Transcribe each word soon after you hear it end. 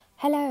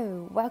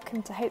Hello,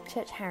 welcome to Hope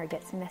Church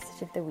Harrogate's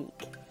Message of the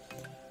Week.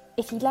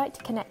 If you'd like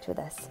to connect with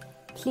us,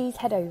 please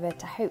head over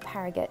to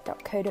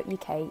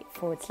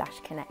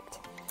hopeharrogate.co.uk/connect.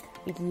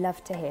 We'd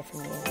love to hear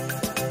from you.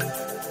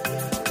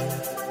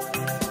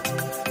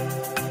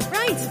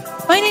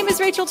 Right. My name is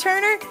Rachel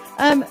Turner.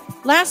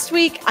 Last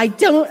week, I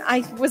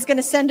was going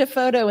to send a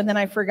photo and then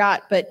I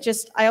forgot, but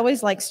I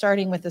always like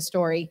starting with a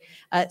story.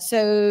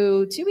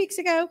 So 2 weeks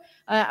ago,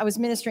 I was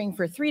ministering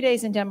for 3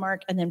 days in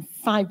Denmark and then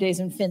 5 days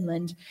in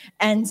Finland.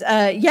 And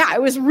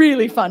it was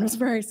really fun. It was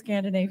very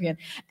Scandinavian.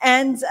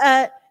 And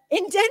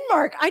in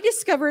Denmark, I did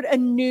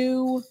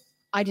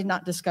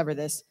not discover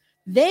this.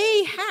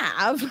 They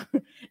have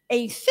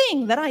a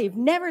thing that I've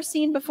never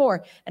seen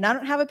before, and I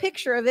don't have a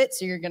picture of it,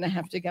 so you're going to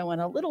have to go on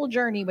a little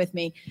journey with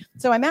me.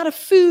 So I'm at a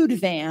food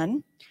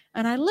van,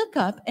 and I look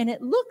up, and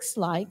it looks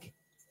like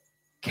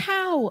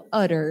cow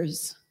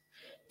udders.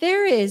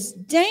 There is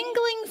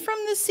dangling from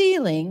the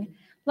ceiling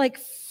like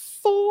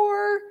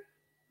 4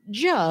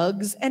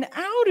 jugs, and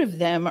out of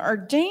them are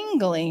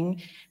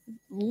dangling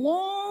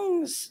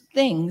long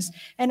things.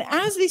 And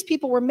as these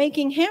people were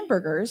making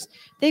hamburgers,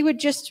 they would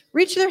just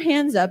reach their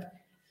hands up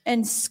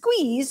and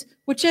squeeze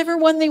whichever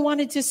one they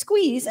wanted to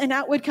squeeze, and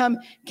out would come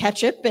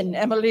ketchup and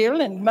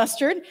emulsion and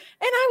mustard. And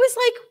I was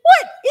like,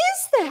 what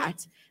is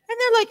that? And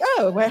they're like,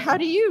 oh, well, how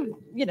do you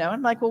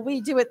I'm like, well,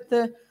 we do it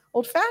the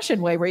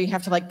old-fashioned way where you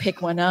have to like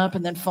pick one up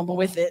and then fumble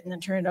with it and then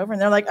turn it over.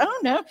 And they're like, oh,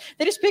 no,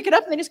 they just pick it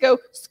up and they just go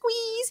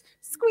squeeze,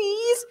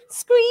 squeeze,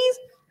 squeeze.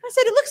 I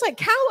said, it looks like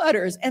cow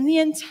udders. And the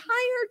entire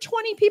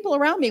 20 people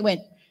around me went,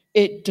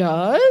 it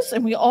does?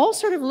 And we all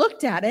sort of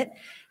looked at it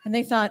and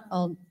they thought,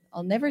 I'll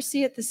never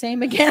see it the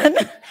same again. But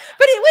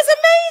it was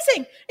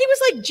amazing. It was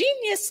like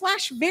genius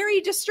 /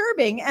 very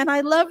disturbing. And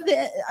I loved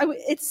it.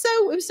 It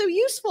was so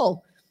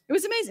useful. It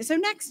was amazing. So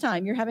next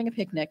time you're having a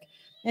picnic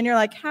and you're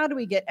like, how do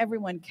we get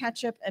everyone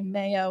ketchup and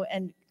mayo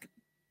and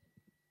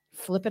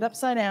flip it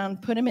upside down,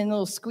 put them in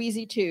little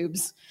squeezy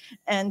tubes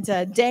and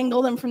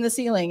dangle them from the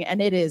ceiling.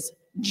 And it is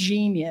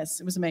genius.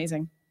 It was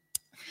amazing.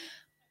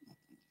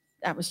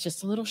 That was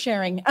just a little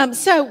sharing. I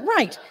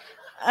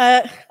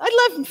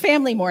love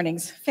family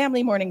mornings.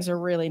 Family mornings are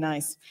really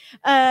nice.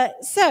 Today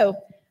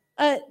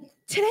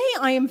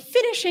I am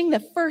finishing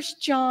the 1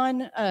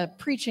 John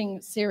preaching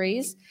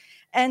series,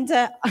 and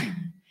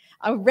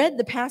I read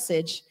the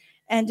passage,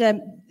 and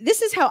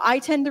this is how I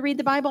tend to read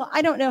the Bible.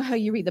 I don't know how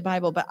you read the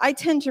Bible, but I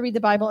tend to read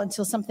the Bible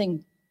until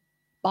something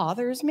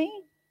bothers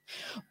me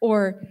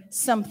or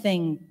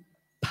something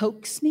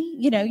pokes me.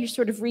 You're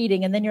sort of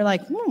reading, and then you're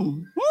like,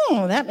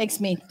 that makes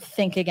me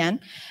think again.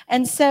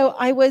 And so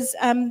I was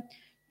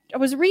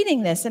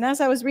reading this, and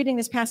as I was reading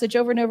this passage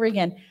over and over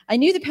again, I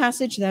knew the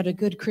passage that a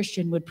good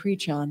Christian would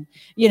preach on,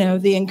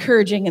 the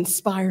encouraging,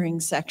 inspiring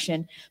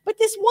section. But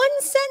this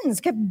one sentence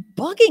kept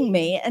bugging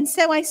me, and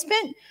so I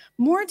spent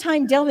more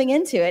time delving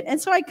into it.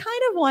 And so I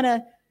kind of want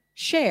to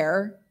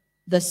share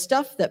the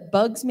stuff that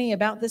bugs me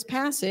about this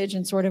passage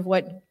and sort of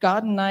what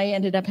God and I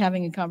ended up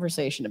having a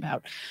conversation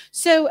about.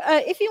 So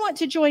if you want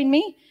to join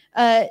me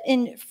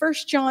in 1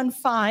 John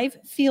 5,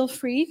 feel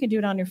free. You can do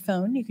it on your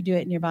phone. You can do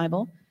it in your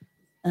Bible.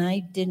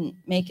 I didn't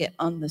make it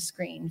on the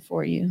screen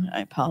for you.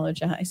 I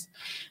apologize.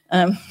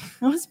 I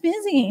was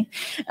busy.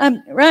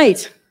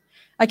 Right.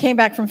 I came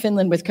back from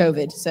Finland with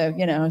COVID, so, I've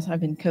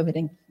been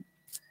COVIDing.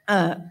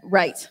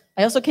 Right.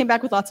 I also came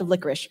back with lots of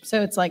licorice,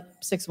 so it's like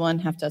 6 one,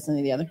 half dozen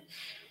of the other.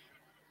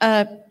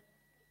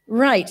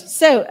 Right.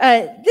 So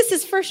this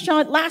is 1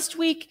 John. Last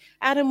week,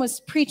 Adam was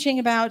preaching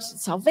about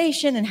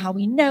salvation and how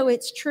we know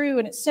it's true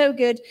and it's so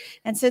good.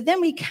 And so then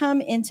we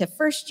come into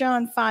 1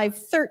 John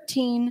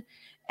 5:13,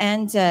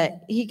 and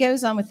he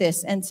goes on with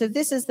this. And so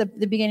this is the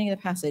beginning of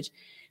the passage.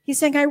 He's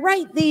saying, I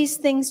write these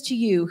things to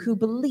you who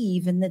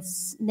believe in the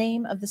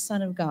name of the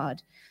Son of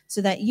God,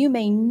 so that you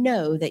may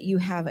know that you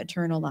have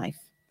eternal life.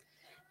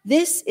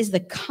 This is the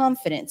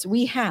confidence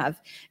we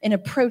have in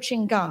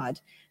approaching God,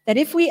 that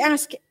if we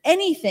ask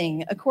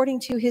anything according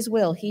to his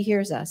will, he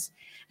hears us.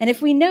 And if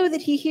we know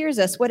that he hears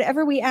us,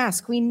 whatever we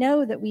ask, we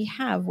know that we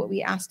have what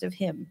we asked of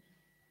him.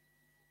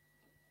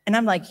 And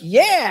I'm like,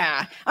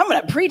 yeah, I'm going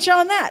to preach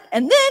on that.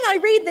 And then I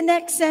read the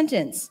next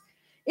sentence.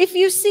 If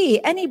you see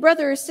any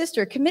brother or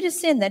sister commit a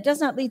sin that does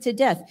not lead to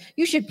death,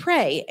 you should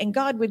pray and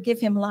God would give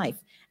him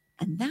life.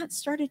 And that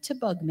started to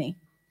bug me,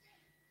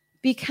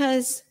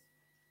 because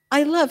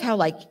I love how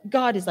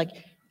God is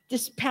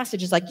this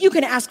passage is you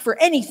can ask for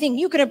anything.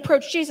 You can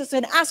approach Jesus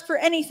and ask for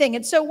anything.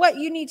 And so what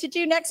you need to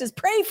do next is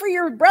pray for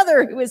your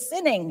brother who is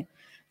sinning.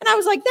 And I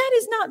was like, that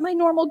is not my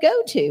normal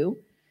go-to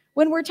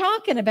when we're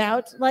talking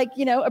about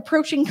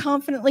approaching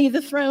confidently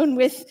the throne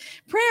with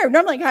prayer.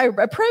 Normally I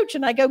approach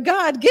and I go,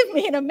 God, give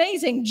me an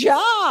amazing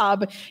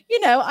job.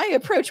 I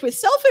approach with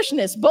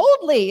selfishness,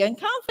 boldly and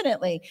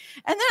confidently.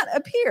 And that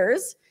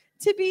appears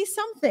to be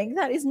something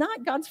that is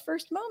not God's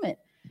first moment.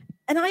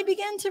 And I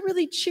began to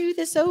really chew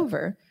this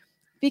over,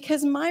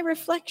 because my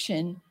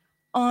reflection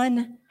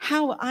on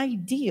how I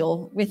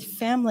deal with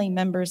family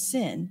members'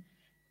 sin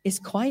is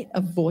quite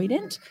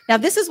avoidant. Now,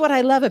 this is what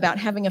I love about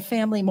having a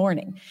family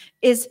morning,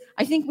 is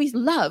I think we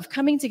love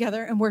coming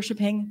together and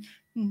worshiping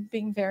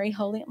being very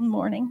holy.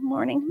 Morning,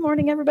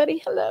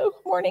 everybody. Hello,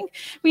 morning.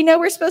 We know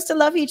we're supposed to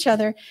love each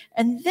other.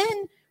 And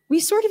then we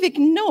sort of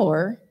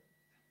ignore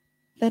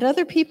that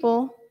other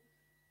people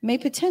may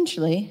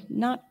potentially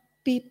not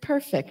be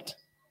perfect.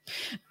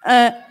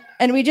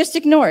 And we just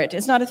ignore it.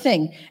 It's not a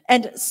thing.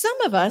 And some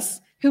of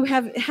us who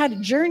have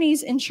had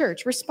journeys in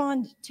church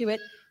respond to it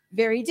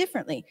very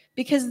differently,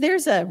 because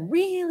there's a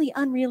really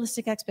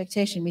unrealistic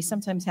expectation we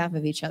sometimes have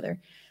of each other.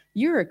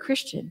 You're a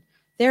Christian,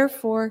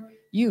 therefore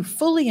you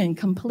fully and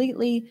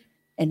completely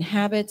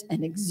inhabit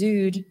and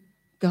exude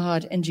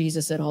God and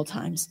Jesus at all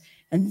times.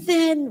 And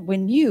then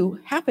when you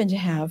happen to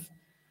have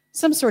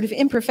some sort of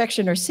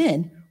imperfection or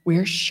sin,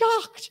 we're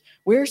shocked.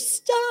 We're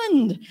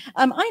stunned.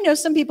 I know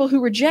some people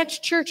who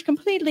reject church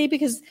completely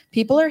because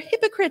people are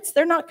hypocrites.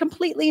 They're not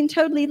completely and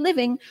totally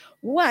living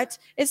what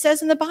it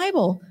says in the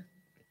Bible.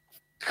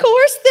 Of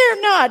course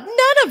they're not.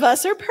 None of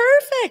us are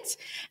perfect.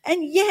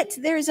 And yet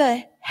there's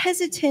a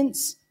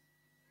hesitance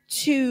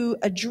to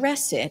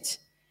address it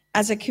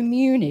as a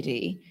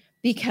community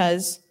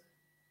because,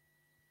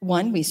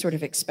 one, we sort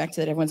of expect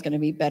that everyone's going to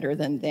be better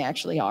than they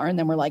actually are, and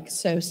then we're like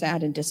so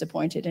sad and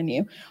disappointed in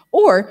you.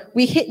 Or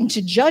we hit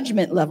into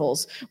judgment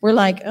levels. We're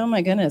like, oh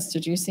my goodness,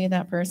 did you see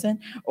that person?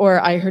 Or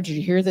I heard you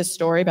hear this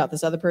story about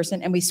this other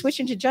person, and we switch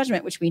into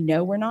judgment, which we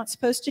know we're not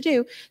supposed to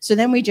do. So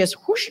then we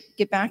just whoosh,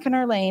 get back in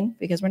our lane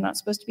because we're not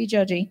supposed to be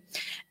judgy,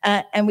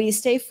 and we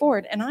stay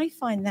forward. And I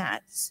find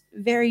that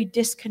very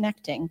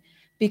disconnecting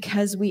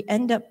because we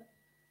end up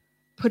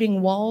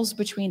putting walls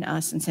between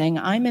us and saying,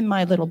 I'm in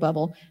my little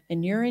bubble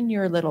and you're in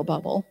your little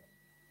bubble.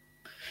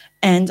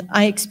 And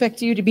I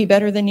expect you to be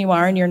better than you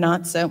are and you're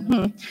not. So,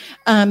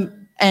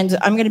 and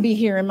I'm going to be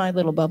here in my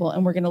little bubble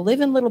and we're going to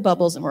live in little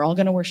bubbles and we're all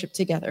going to worship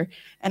together.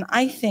 And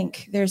I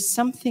think there's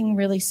something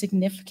really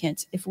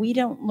significant. If we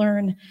don't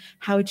learn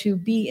how to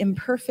be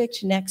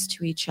imperfect next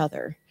to each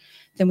other,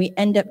 then we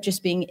end up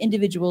just being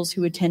individuals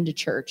who attend a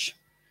church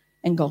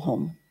and go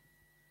home.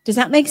 Does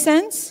that make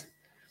sense?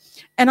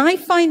 And I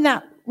find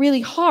that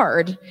really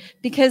hard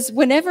because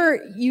whenever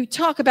you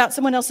talk about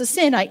someone else's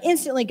sin, I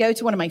instantly go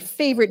to one of my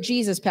favorite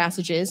Jesus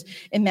passages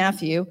in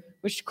Matthew,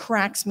 which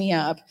cracks me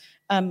up.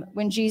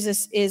 When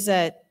Jesus is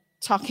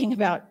talking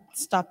about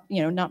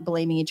not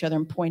blaming each other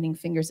and pointing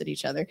fingers at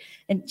each other.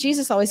 And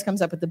Jesus always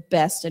comes up with the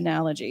best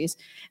analogies.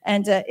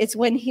 And it's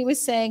when he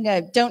was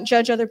saying, don't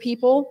judge other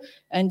people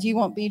and you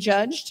won't be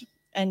judged.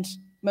 And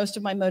most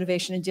of my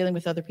motivation in dealing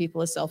with other people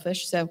is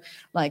selfish. So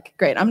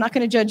great, I'm not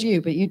going to judge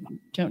you, but you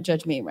don't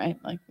judge me, right?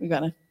 We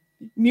got a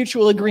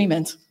mutual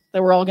agreement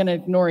that we're all going to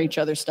ignore each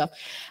other's stuff.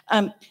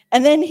 And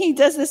then he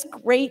does this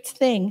great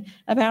thing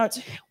about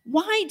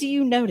why do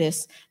you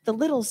notice the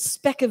little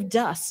speck of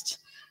dust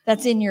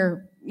that's in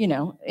your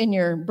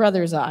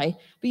brother's eye,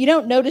 but you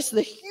don't notice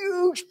the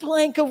huge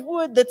plank of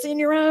wood that's in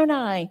your own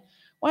eye?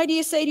 Why do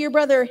you say to your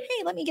brother,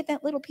 hey, let me get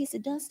that little piece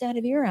of dust out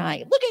of your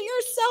eye? Look at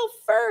yourself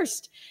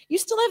first. You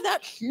still have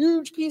that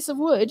huge piece of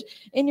wood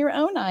in your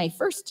own eye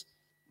first.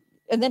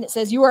 And then it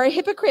says, you are a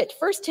hypocrite.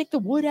 First, take the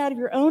wood out of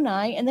your own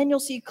eye, and then you'll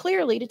see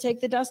clearly to take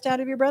the dust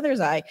out of your brother's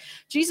eye.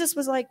 Jesus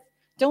was like,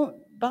 don't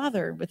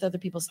bother with other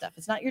people's stuff.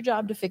 It's not your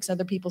job to fix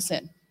other people's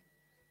sin.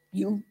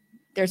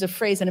 There's a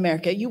phrase in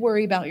America, you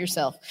worry about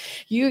yourself.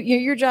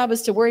 Your job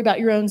is to worry about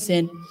your own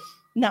sin,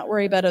 not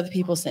worry about other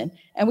people's sin.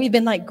 And we've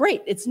been like,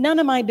 great, it's none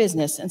of my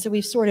business. And so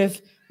we've sort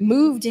of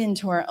moved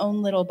into our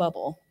own little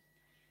bubble.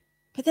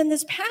 But then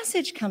this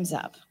passage comes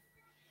up,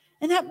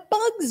 and that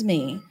bugs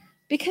me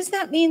because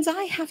that means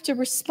I have to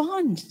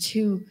respond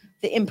to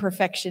the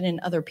imperfection in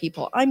other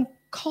people. I'm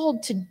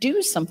called to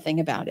do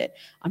something about it.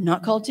 I'm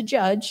not called to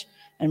judge.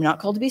 I'm not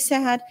called to be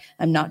sad.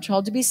 I'm not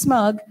called to be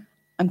smug.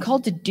 I'm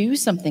called to do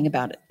something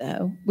about it,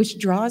 though, which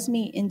draws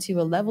me into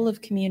a level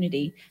of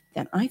community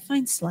that I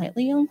find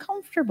slightly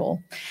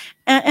uncomfortable.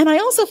 And I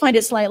also find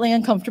it slightly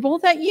uncomfortable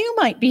that you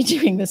might be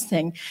doing this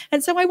thing.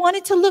 And so I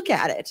wanted to look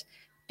at it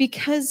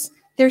because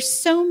there's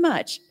so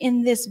much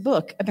in this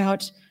book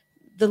about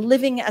the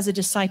living as a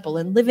disciple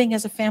and living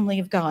as a family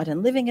of God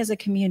and living as a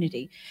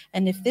community.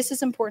 And if this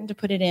is important to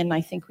put it in,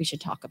 I think we should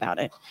talk about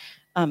it.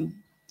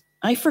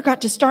 I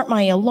forgot to start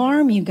my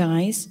alarm, you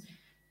guys.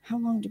 How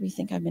long do we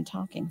think I've been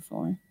talking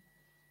for?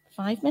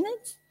 5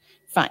 minutes?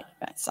 Fine.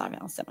 Sorry,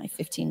 I'll set my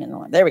 15-minute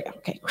alarm. There we go.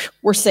 Okay.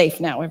 We're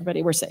safe now,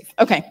 everybody. We're safe.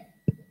 Okay.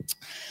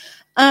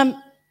 I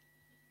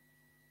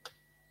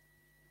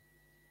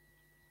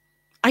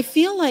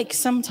feel like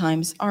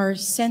sometimes our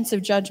sense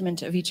of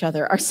judgment of each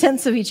other, our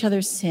sense of each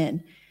other's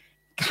sin,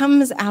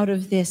 comes out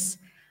of this,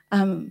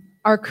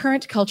 our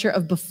current culture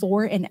of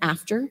before and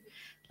after.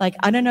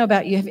 I don't know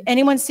about you. Have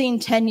anyone seen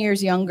 10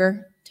 Years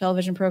Younger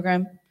television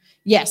program?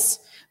 Yes.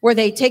 Where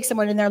they take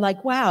someone and they're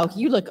like, wow,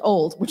 you look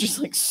old, which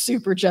is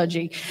super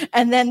judgy.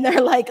 And then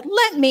they're like,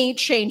 let me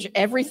change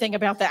everything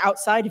about the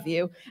outside of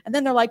you. And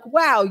then they're like,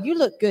 wow, you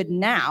look good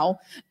now.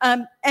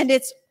 And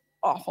it's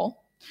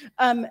awful.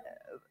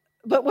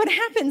 But what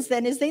happens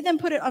then is they then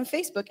put it on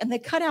Facebook and they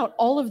cut out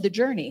all of the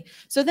journey.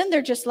 So then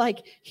they're just like,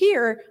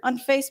 here on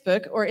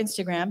Facebook or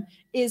Instagram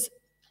is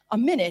a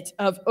minute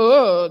of,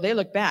 oh, they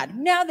look bad.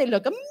 Now they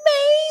look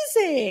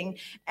amazing.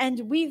 And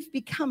we've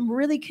become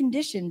really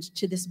conditioned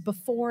to this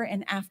before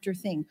and after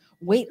thing,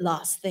 weight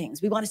loss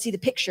things. We want to see the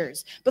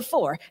pictures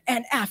before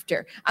and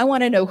after. I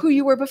want to know who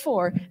you were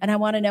before, and I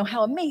want to know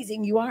how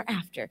amazing you are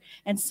after.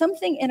 And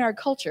something in our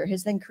culture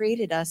has then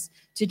created us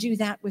to do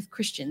that with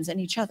Christians and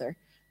each other.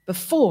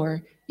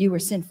 Before you were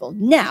sinful,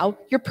 now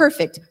you're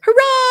perfect.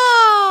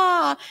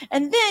 Hurrah!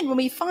 And then when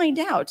we find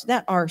out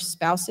that our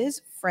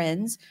spouses,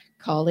 friends,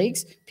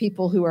 colleagues,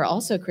 people who are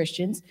also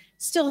Christians,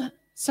 still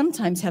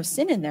sometimes have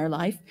sin in their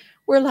life,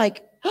 we're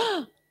like,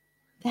 oh,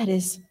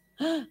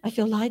 I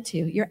feel lied to.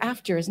 Your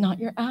after is not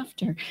your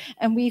after.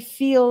 And we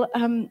feel,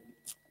 I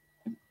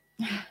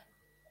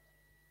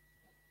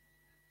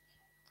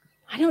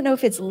don't know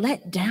if it's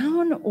let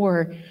down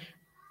or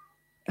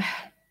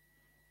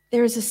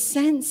there's a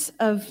sense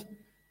of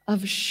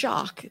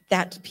shock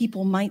that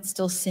people might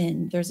still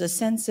sin. There's a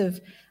sense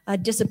of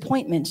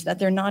disappointment that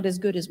they're not as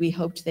good as we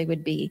hoped they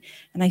would be.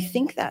 And I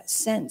think that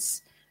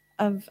sense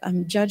of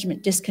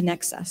judgment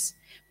disconnects us.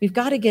 We've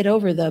got to get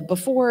over the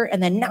before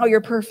and then now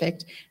you're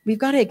perfect. We've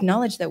got to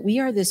acknowledge that we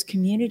are this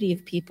community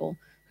of people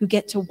who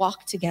get to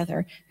walk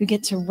together, who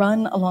get to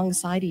run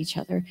alongside each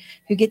other,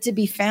 who get to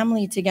be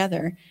family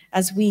together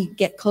as we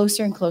get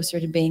closer and closer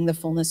to being the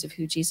fullness of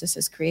who Jesus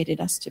has created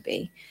us to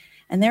be.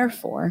 And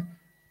therefore,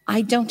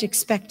 I don't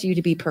expect you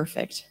to be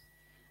perfect.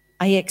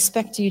 I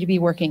expect you to be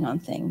working on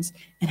things.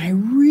 And I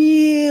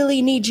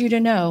really need you to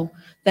know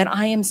that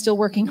I am still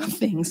working on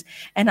things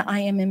and I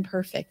am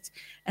imperfect.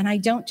 And I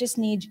don't just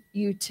need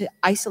you to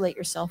isolate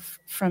yourself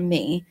from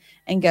me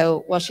and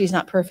go, well, she's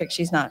not perfect.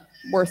 She's not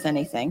worth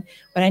anything.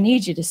 What I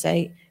need you to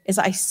say is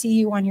I see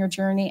you on your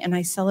journey and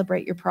I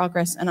celebrate your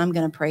progress and I'm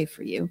going to pray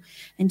for you.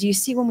 And do you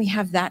see when we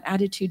have that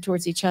attitude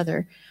towards each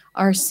other,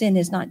 our sin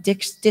is not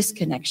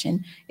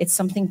disconnection. It's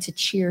something to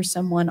cheer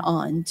someone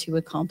on to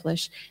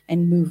accomplish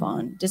and move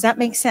on. Does that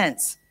make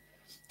sense?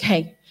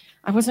 Okay.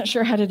 I wasn't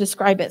sure how to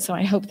describe it, so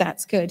I hope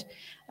that's good.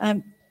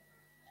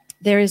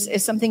 There is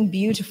something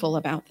beautiful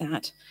about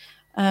that.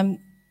 And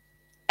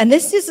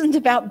this isn't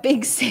about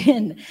big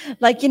sin.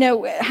 Like,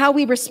 how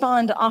we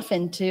respond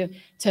often to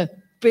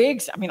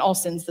big, all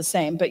sin's the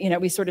same, but,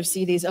 we sort of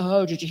see these,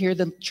 oh, did you hear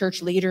the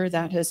church leader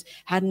that has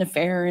had an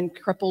affair and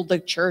crippled the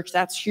church?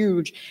 That's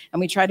huge. And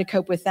we try to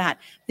cope with that.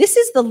 This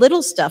is the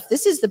little stuff.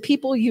 This is the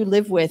people you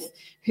live with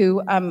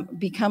who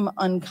become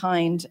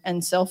unkind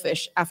and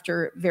selfish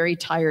after very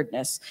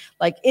tiredness.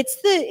 Like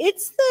it's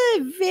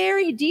the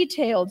very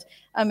detailed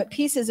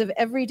pieces of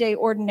everyday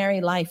ordinary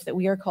life that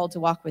we are called to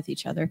walk with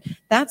each other.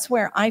 That's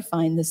where I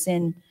find the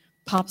sin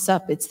pops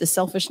up. It's the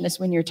selfishness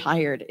when you're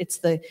tired. It's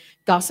the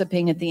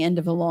gossiping at the end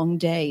of a long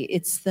day.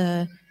 It's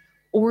the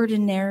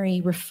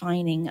ordinary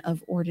refining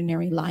of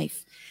ordinary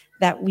life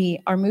that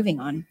we are moving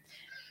on.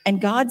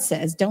 And God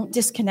says, don't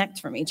disconnect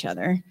from each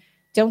other.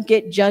 Don't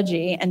get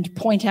judgy and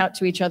point out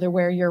to each other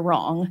where you're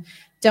wrong.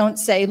 Don't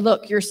say,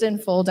 look, you're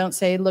sinful. Don't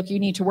say, look, you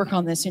need to work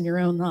on this in your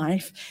own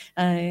life.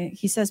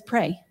 He says,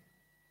 pray.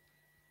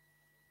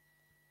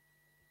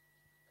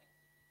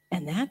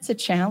 And that's a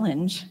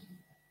challenge.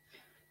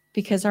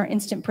 Because our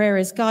instant prayer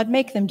is, God,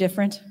 make them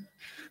different.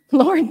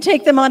 Lord,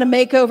 take them on a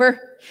makeover.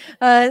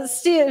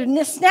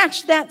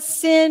 Snatch that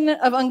sin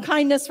of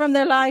unkindness from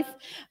their life.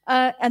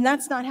 And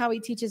that's not how he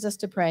teaches us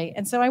to pray.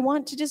 And so I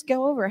want to just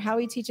go over how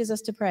he teaches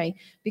us to pray,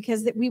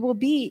 because that we will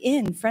be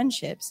in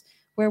friendships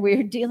where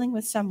we're dealing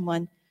with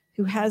someone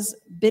who has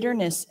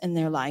bitterness in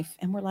their life.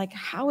 And we're like,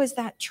 how is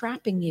that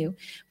trapping you?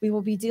 We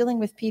will be dealing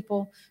with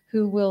people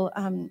who will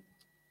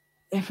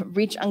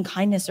reach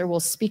unkindness or will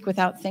speak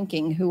without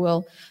thinking, who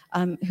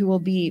will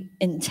be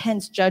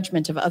intense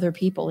judgment of other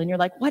people. And you're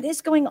like, what is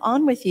going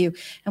on with you?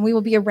 And we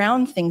will be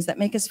around things that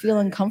make us feel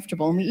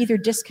uncomfortable. And we either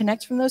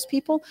disconnect from those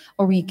people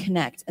or we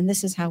connect. And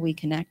this is how we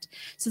connect.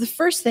 So the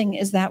first thing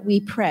is that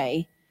we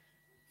pray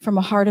from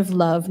a heart of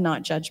love,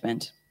 not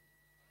judgment.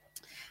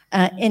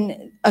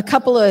 In a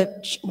couple of,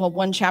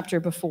 one chapter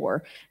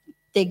before,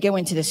 they go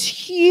into this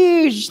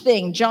huge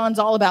thing. John's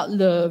all about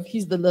love.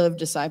 He's the love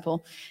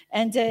disciple.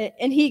 And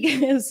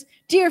he goes,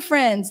 dear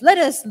friends, let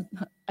us,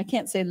 I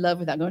can't say love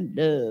without going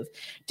love.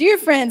 Dear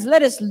friends,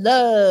 let us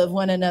love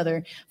one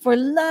another, for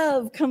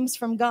love comes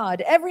from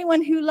God.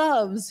 Everyone who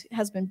loves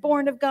has been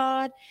born of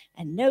God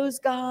and knows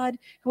God.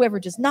 Whoever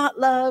does not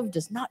love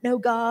does not know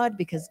God,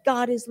 because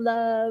God is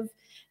love.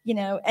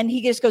 And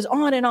he just goes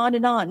on and on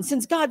and on.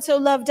 Since God so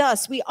loved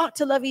us, we ought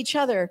to love each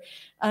other.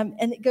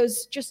 And it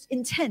goes just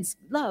intense.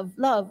 Love,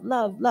 love,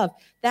 love, love.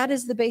 That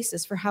is the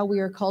basis for how we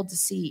are called to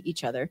see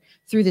each other,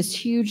 through this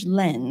huge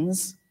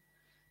lens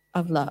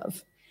of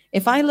love.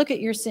 If I look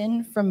at your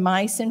sin from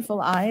my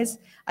sinful eyes,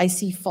 I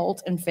see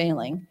fault and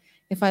failing.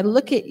 If I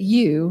look at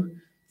you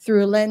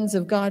through a lens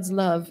of God's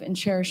love and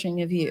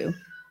cherishing of you,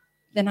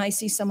 then I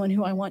see someone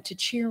who I want to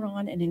cheer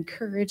on and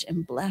encourage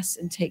and bless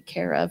and take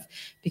care of,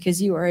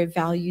 because you are a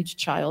valued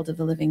child of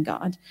the living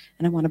God,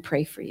 and I want to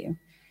pray for you.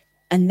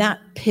 And that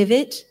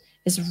pivot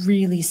is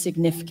really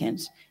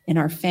significant in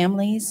our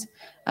families.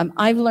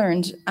 I've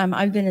learned,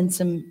 I've been in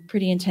some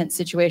pretty intense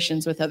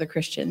situations with other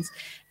Christians,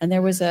 and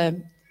there was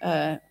a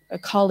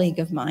colleague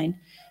of mine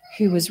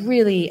who was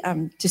really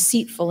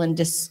deceitful and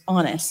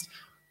dishonest.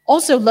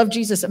 Also loved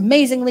Jesus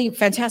amazingly,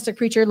 fantastic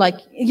preacher. Like,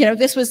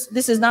 this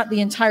is not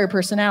the entire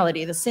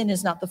personality. The sin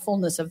is not the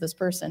fullness of this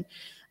person.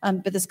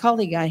 But this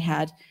colleague I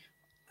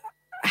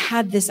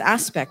had this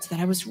aspect that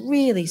I was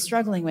really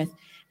struggling with.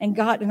 And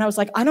I was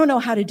like, I don't know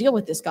how to deal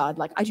with this, God.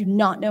 Like, I do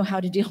not know how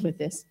to deal with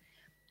this.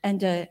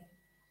 And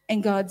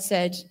God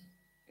said,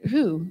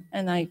 who?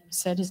 And I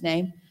said his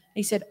name.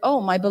 He said, oh,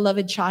 my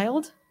beloved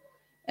child.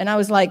 And I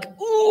was like,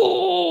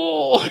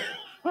 ooh.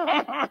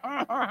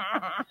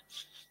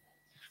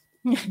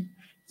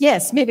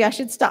 Yes, maybe I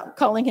should stop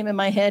calling him in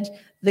my head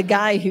the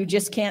guy who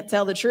just can't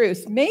tell the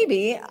truth.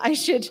 Maybe I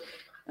should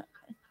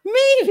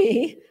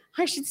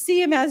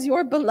see him as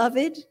your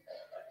beloved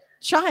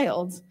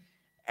child.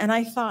 And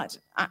I thought,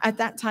 at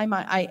that time,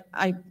 I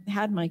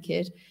had my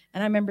kid,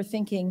 and I remember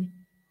thinking,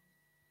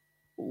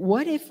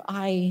 what if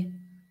I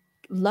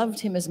loved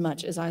him as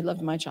much as I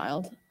loved my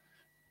child?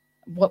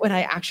 What would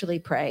I actually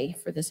pray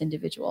for this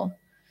individual?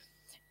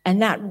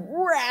 And that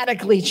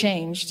radically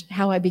changed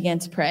how I began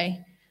to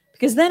pray.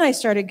 Because then I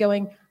started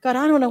going, God,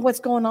 I don't know what's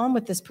going on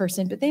with this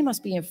person, but they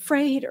must be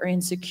afraid or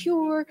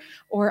insecure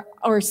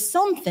or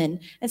something.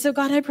 And so,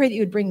 God, I pray that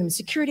you would bring them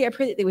security. I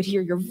pray that they would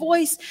hear your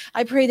voice.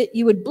 I pray that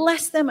you would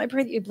bless them. I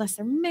pray that you would bless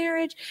their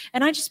marriage.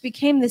 And I just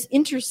became this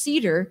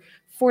interceder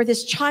for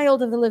this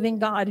child of the living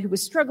God who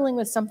was struggling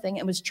with something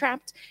and was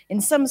trapped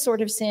in some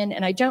sort of sin.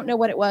 And I don't know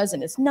what it was,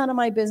 and it's none of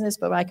my business,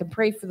 but I can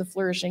pray for the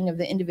flourishing of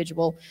the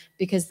individual,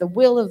 because the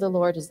will of the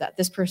Lord is that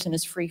this person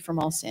is free from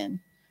all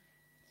sin.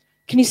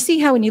 Can you see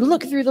how when you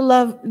look through the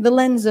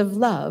lens of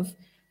love,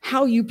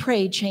 how you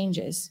pray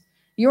changes?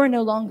 You are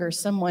no longer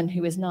someone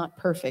who is not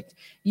perfect.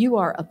 You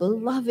are a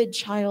beloved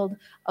child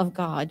of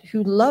God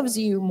who loves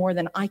you more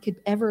than I could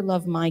ever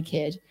love my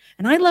kid.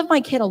 And I love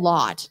my kid a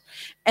lot.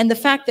 And the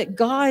fact that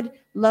God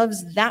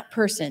loves that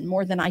person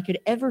more than I could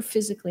ever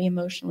physically,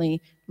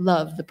 emotionally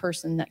love the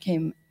person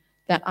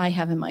that I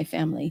have in my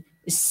family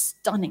is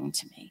stunning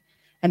to me.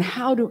 And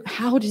how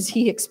does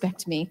he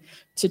expect me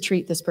to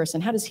treat this person?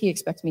 How does he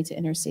expect me to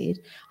intercede?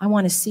 I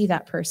want to see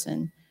that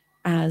person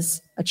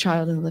as a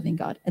child of the living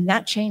God. And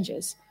that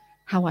changes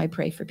how I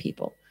pray for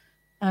people.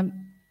 I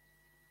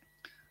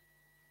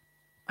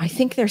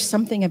think there's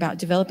something about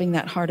developing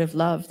that heart of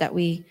love that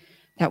we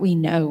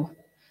know.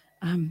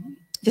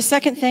 The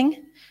second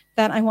thing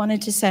that I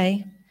wanted to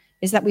say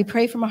is that we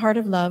pray from a heart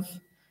of love.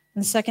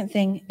 And the second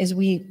thing is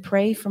we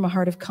pray from a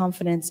heart of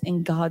confidence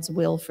in God's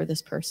will for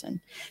this person.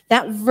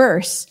 That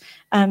verse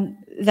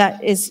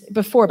that is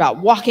before about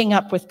walking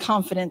up with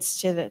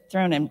confidence to the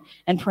throne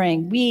and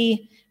praying.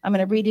 I'm going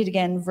to read it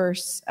again,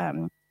 verse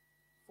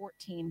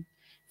 14,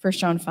 1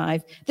 John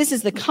 5. This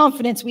is the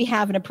confidence we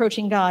have in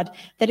approaching God,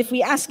 that if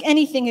we ask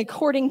anything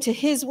according to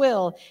his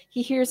will,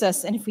 he hears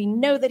us. And if we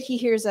know that he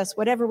hears us,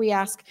 whatever we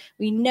ask,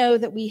 we know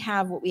that we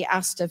have what we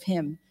asked of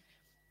him.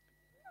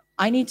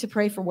 I need to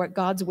pray for what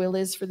God's will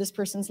is for this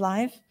person's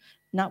life,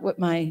 not what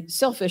my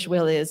selfish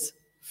will is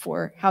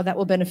for how that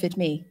will benefit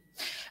me.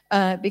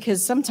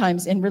 Because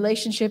sometimes in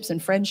relationships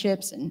and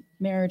friendships and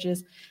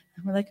marriages,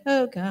 we're like,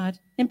 oh, God,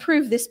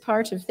 improve this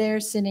part of their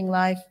sinning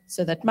life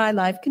so that my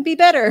life can be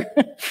better.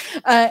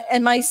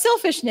 And my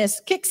selfishness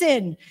kicks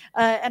in.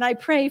 And I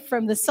pray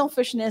from the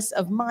selfishness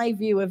of my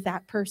view of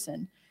that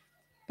person.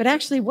 But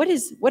actually, what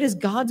is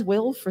God's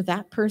will for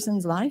that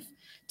person's life?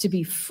 To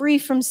be free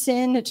from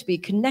sin, to be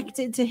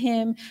connected to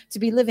him, to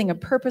be living a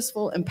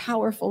purposeful and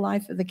powerful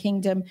life of the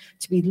kingdom,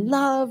 to be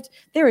loved.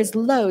 There is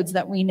loads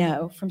that we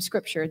know from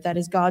Scripture that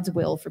is God's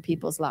will for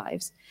people's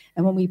lives.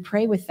 And when we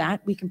pray with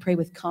that, we can pray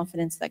with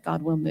confidence that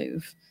God will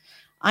move.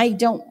 I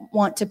don't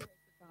want to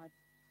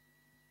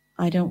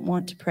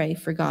pray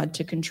for God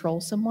to control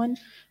someone.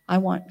 I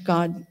want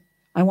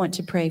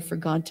to pray for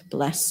God to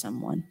bless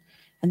someone.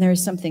 And there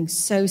is something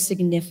so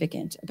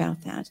significant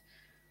about that.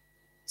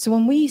 So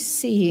when we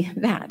see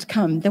that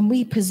come, then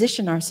we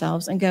position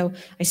ourselves and go,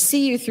 I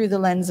see you through the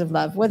lens of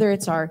love, whether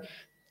it's our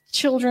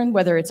children,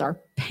 whether it's our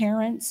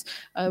parents,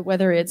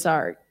 whether it's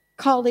our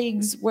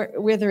colleagues,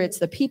 whether it's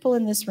the people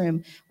in this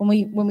room.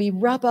 When we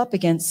rub up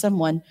against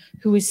someone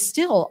who is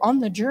still on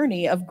the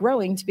journey of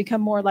growing to become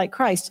more like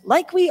Christ,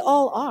 like we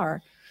all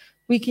are,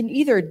 we can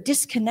either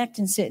disconnect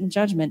and sit in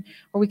judgment,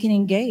 or we can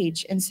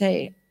engage and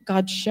say,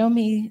 God, show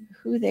me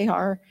who they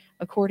are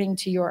according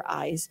to your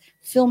eyes.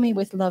 Fill me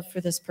with love for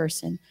this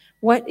person.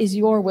 What is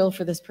your will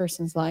for this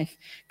person's life?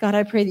 God,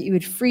 I pray that you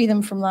would free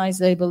them from lies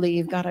they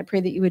believe. God, I pray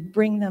that you would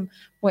bring them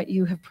what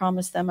you have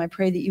promised them. I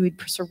pray that you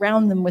would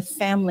surround them with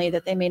family,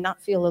 that they may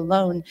not feel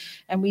alone.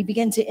 And we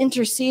begin to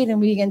intercede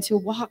and we begin to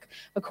walk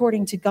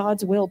according to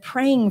God's will,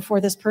 praying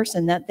for this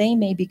person that they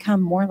may become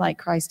more like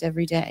Christ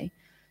every day.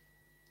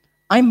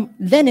 I'm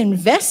then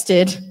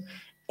invested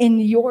in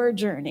your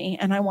journey,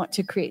 and I want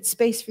to create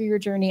space for your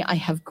journey. I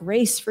have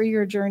grace for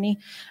your journey.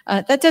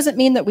 That doesn't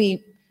mean that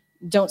we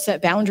don't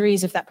set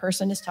boundaries if that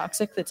person is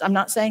toxic. I'm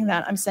not saying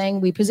that. I'm saying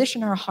we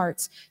position our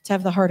hearts to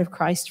have the heart of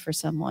Christ for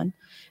someone,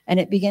 and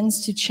it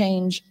begins to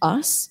change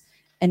us,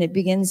 and it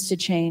begins to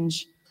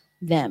change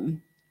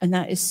them, and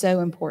that is so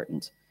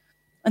important.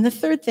 And the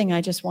third thing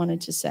I just wanted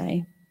to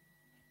say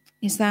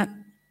is that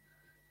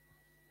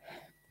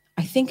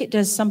I think it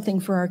does something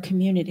for our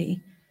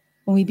community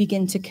when we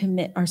begin to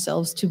commit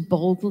ourselves to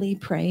boldly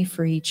pray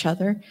for each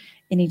other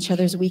in each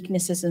other's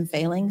weaknesses and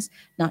failings,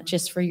 not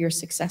just for your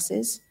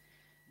successes.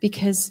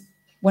 Because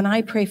when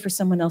I pray for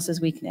someone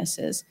else's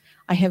weaknesses,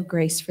 I have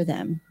grace for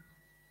them.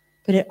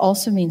 But it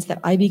also means that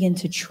I begin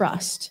to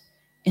trust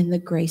in the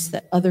grace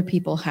that other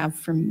people have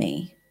for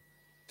me.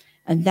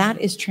 And that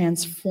is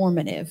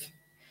transformative,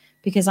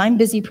 because I'm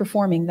busy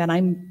performing that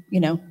I'm,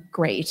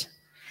 great.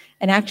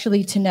 And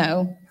actually to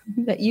know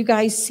that you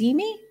guys see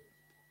me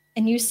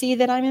and you see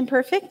that I'm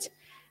imperfect,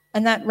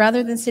 and that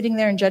rather than sitting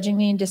there and judging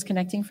me and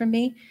disconnecting from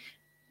me,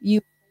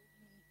 you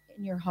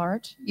in your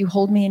heart, you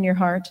hold me in your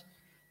heart,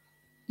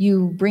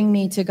 you bring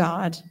me to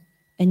God,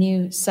 and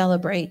you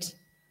celebrate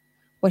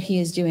what he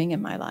is doing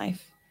in my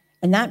life.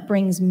 And that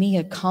brings me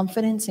a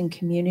confidence in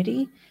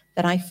community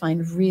that I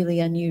find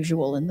really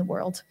unusual in the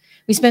world.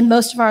 We spend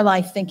most of our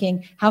life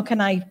thinking, how can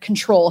I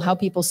control how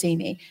people see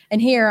me? And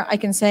here I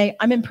can say,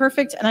 I'm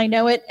imperfect and I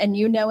know it and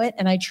you know it,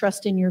 and I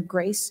trust in your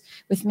grace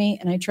with me,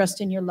 and I trust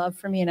in your love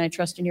for me, and I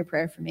trust in your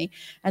prayer for me.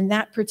 And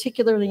that,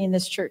 particularly in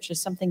this church,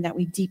 is something that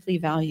we deeply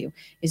value,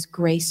 is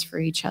grace for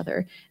each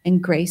other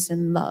and grace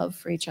and love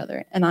for each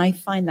other. And I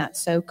find that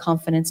so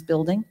confidence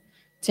building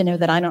to know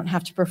that I don't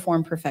have to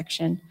perform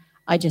perfection.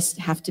 I just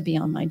have to be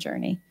on my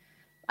journey.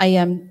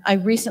 I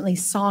recently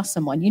saw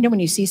someone, when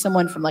you see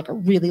someone from like a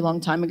really long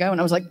time ago, and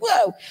I was like,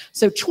 whoa.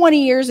 So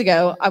 20 years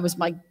ago, I was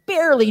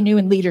barely new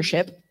in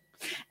leadership,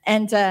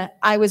 and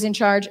I was in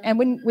charge. And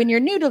when you're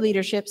new to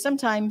leadership,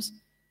 sometimes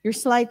you're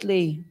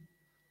slightly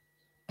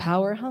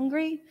power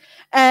hungry,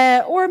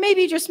 or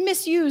maybe just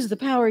misuse the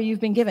power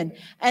you've been given.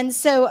 And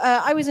so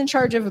I was in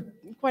charge of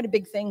quite a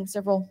big thing,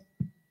 several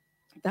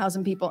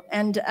thousand people.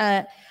 And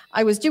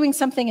I was doing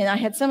something, and I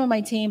had some of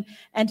my team,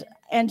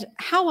 and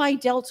how I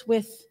dealt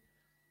with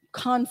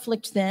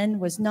conflict then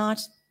was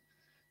not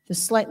the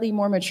slightly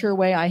more mature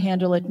way I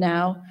handle it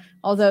now.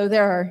 Although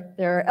there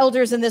are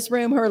elders in this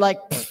room who are like,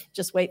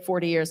 just wait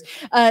 40 years.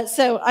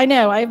 So I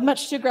know I have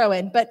much to grow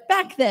in. But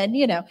back then,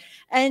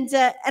 and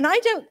I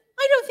don't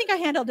think I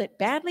handled it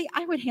badly.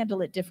 I would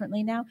handle it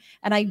differently now.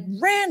 And I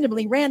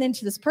randomly ran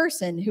into this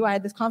person who I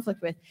had this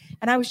conflict with,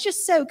 and I was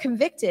just so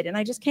convicted. And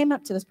I just came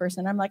up to this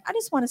person. I'm like, I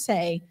just want to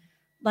say,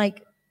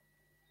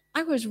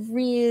 I was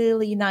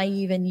really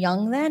naive and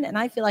young then, and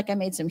I feel like I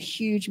made some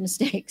huge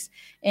mistakes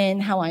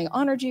in how I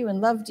honored you and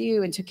loved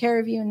you and took care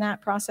of you in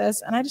that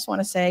process. And I just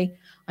want to say,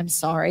 I'm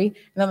sorry. And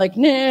they're like,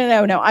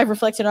 no. I've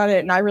reflected on it,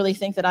 and I really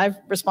think that I've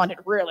responded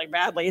really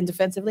badly and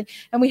defensively.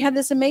 And we had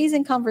this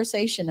amazing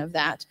conversation of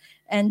that.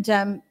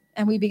 And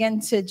we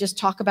began to just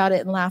talk about it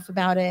and laugh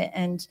about it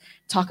and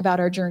talk about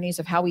our journeys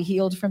of how we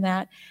healed from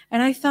that.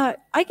 And I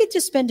thought, I get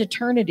to spend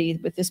eternity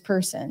with this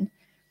person.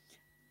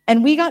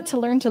 And we got to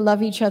learn to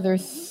love each other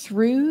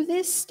through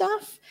this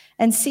stuff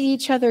and see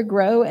each other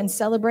grow and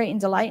celebrate and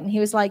delight. And he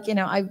was like,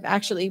 I've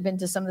actually been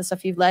to some of the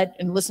stuff you've led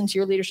and listened to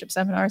your leadership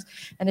seminars,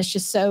 and it's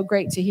just so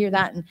great to hear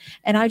that.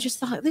 And I just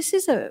thought, this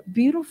is a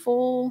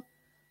beautiful,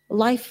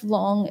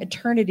 lifelong,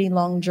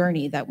 eternity-long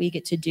journey that we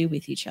get to do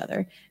with each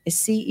other, is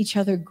see each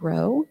other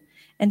grow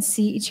and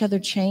see each other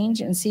change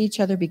and see each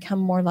other become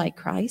more like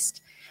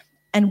Christ.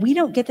 And we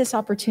don't get this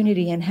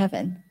opportunity in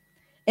heaven.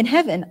 In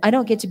heaven, I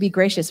don't get to be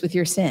gracious with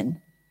your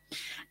sin.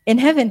 In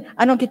heaven,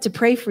 I don't get to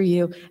pray for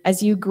you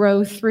as you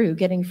grow through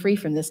getting free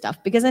from this stuff,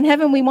 because in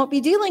heaven, we won't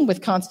be dealing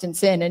with constant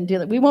sin and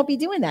we won't be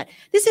doing that.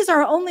 This is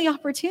our only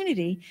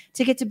opportunity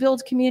to get to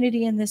build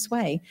community in this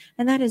way.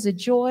 And that is a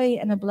joy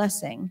and a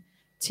blessing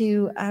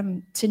to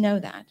know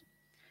that.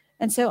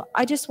 And so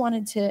I just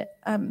wanted to,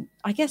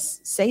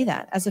 say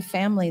that as a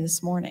family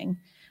this morning.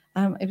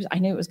 I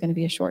knew it was going to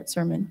be a short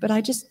sermon, but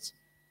I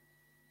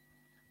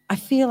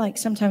feel like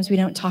sometimes we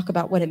don't talk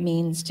about what it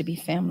means to be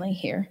family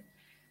here.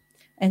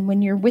 And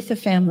when you're with a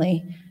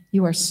family,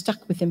 you are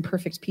stuck with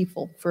imperfect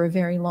people for a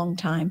very long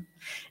time.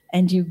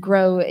 And you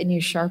grow and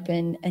you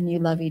sharpen and you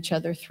love each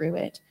other through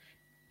it.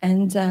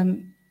 And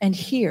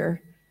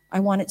here, I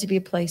want it to be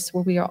a place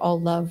where we are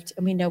all loved,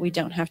 and we know we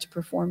don't have to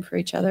perform for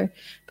each other,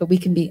 but we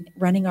can be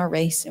running our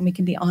race and we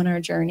can be on our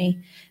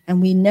journey.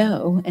 And we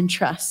know and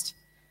trust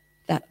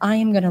that I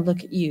am going to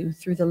look at you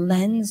through the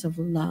lens of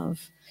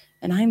love,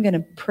 and I'm going to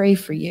pray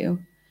for you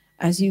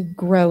as you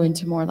grow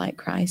into more like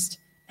Christ.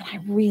 And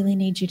I really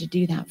need you to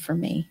do that for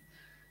me,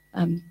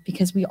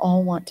 because we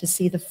all want to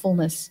see the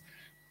fullness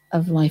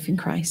of life in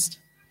Christ.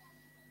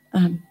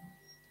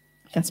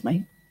 That's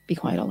my be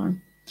quiet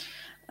alarm.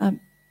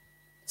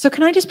 So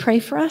can I just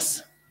pray for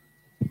us?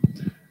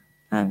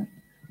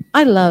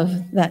 I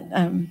love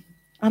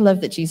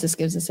that Jesus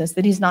gives us this,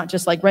 that he's not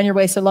just like, run your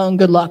race alone,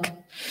 good luck.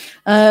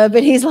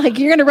 But he's like,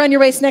 you're going to run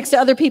your race next to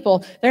other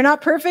people. They're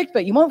not perfect,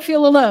 but you won't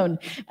feel alone.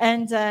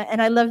 And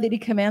I love that he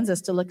commands us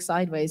to look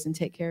sideways and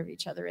take care of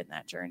each other in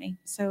that journey.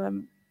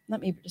 So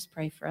let me just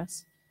pray for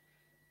us.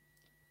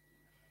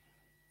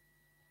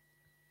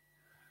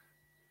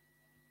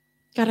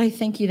 God, I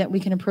thank you that we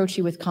can approach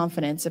you with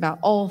confidence about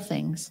all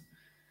things,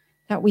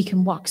 that we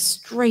can walk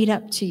straight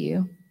up to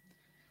you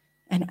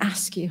and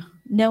ask you,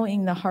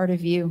 knowing the heart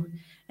of you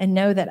and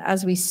know that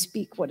as we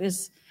speak what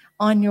is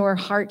on your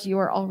heart, you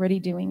are already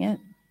doing it.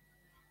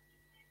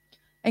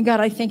 And God,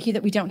 I thank you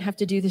that we don't have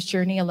to do this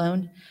journey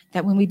alone,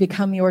 that when we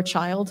become your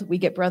child, we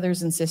get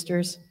brothers and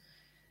sisters,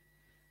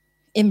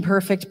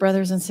 imperfect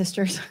brothers and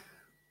sisters,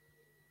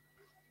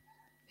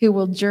 who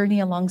will journey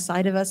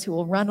alongside of us, who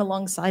will run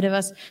alongside of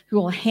us, who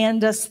will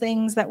hand us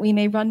things that we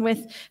may run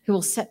with, who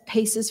will set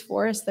paces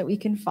for us that we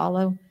can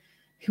follow,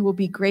 who will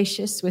be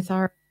gracious with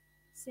our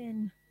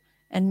sin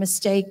and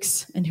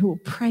mistakes, and who will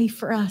pray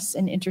for us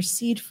and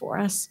intercede for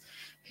us,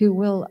 who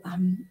will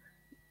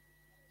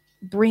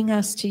bring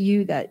us to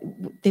you, that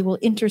they will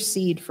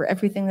intercede for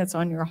everything that's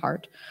on your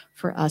heart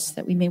for us,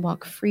 that we may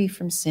walk free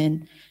from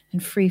sin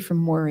and free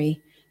from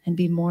worry and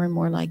be more and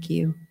more like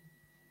you.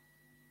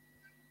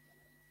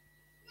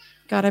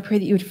 God, I pray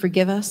that you would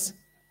forgive us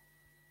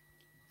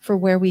for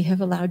where we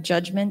have allowed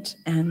judgment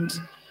and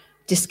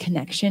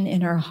disconnection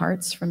in our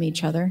hearts from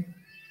each other,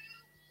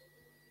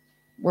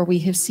 where we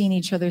have seen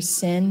each other's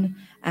sin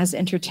as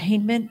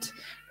entertainment,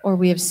 or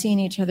we have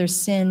seen each other's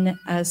sin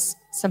as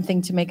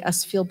something to make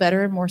us feel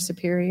better and more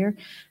superior.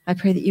 I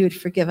pray that you would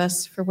forgive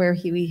us for where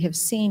we have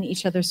seen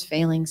each other's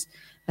failings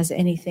as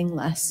anything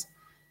less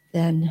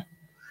than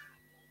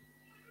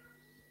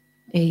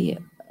a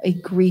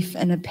grief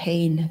and a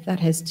pain that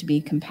has to be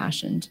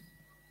compassioned.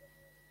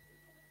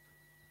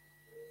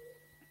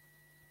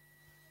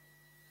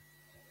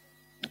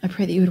 I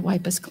pray that you would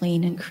wipe us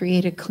clean and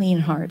create a clean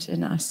heart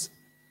in us.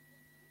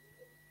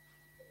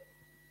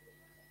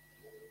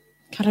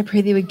 God, I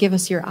pray that you would give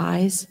us your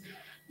eyes,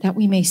 that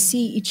we may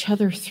see each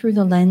other through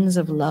the lens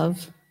of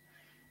love,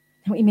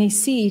 that we may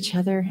see each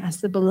other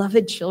as the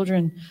beloved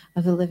children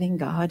of the living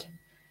God,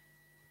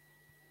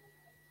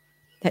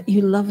 that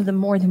you love them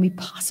more than we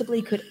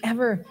possibly could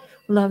ever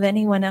love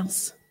anyone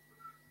else,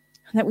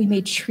 and that we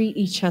may treat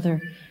each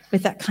other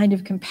with that kind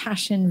of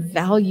compassion,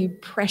 value,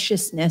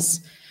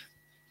 preciousness,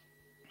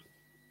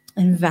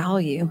 and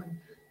value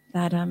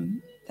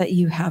that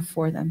you have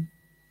for them.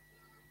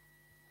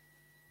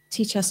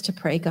 Teach us to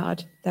pray,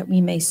 God, that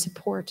we may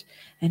support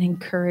and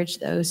encourage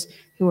those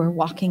who are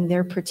walking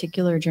their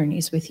particular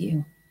journeys with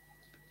you.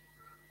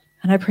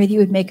 And I pray that you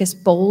would make us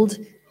bold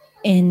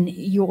in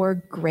your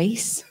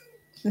grace,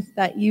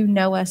 that you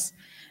know us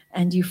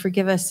and you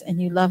forgive us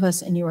and you love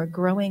us and you are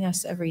growing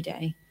us every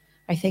day.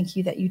 I thank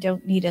you that you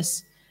don't need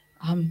us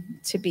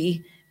to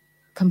be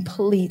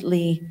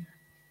completely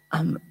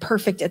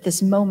perfect at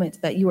this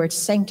moment, that you are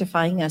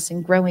sanctifying us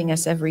and growing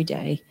us every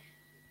day.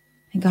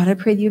 And God, I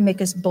pray that you make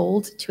us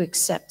bold to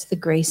accept the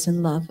grace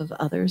and love of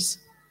others,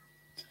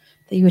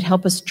 that you would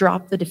help us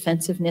drop the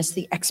defensiveness,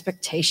 the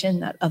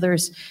expectation that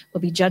others will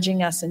be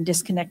judging us and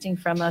disconnecting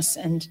from us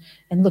and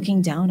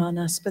looking down on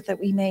us, but that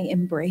we may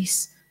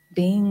embrace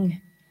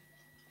being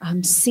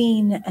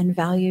seen and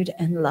valued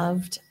and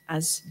loved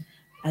as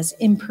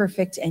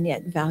imperfect and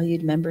yet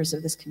valued members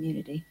of this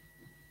community.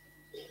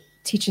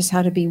 Teach us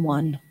how to be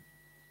one,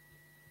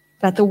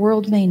 that the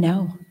world may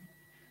know,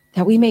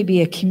 that we may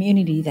be a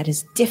community that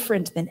is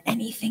different than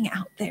anything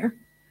out there,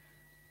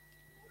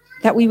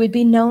 that we would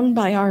be known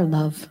by our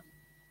love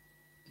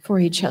for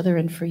each other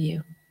and for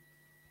you.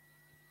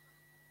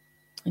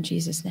 In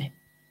Jesus' name,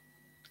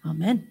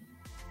 amen.